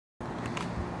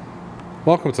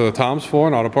Welcome to the Tom's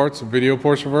Foreign Auto Parts video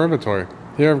portion of our inventory.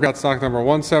 Here I've got stock number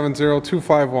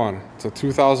 170251. It's a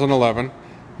 2011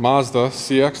 Mazda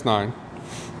CX-9.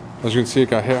 As you can see, it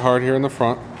got hit hard here in the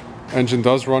front. Engine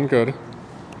does run good.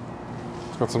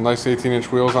 It's got some nice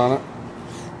 18-inch wheels on it.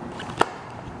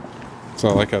 It's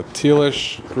like a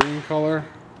tealish green color.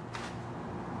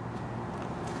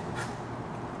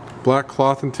 Black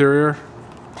cloth interior.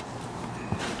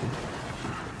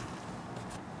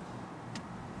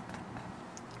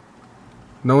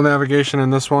 No navigation in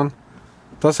this one.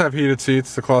 It does have heated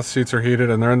seats. The cloth seats are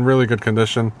heated and they're in really good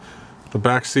condition. The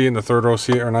back seat and the third row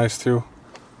seat are nice too.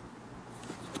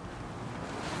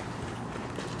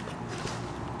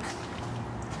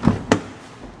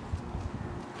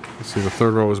 You see the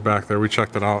third row is back there. We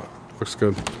checked it out. Looks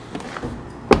good.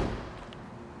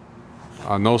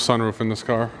 No sunroof in this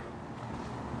car.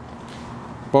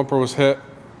 Bumper was hit.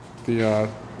 The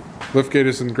liftgate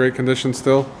is in great condition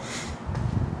still.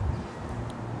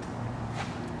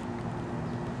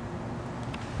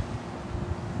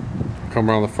 Come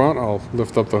around the front, I'll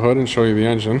lift up the hood and show you the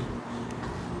engine.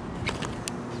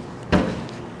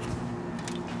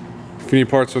 If you need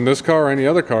parts from this car or any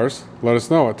other cars, let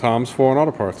us know at Tom's Foreign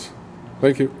Auto Parts.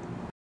 Thank you.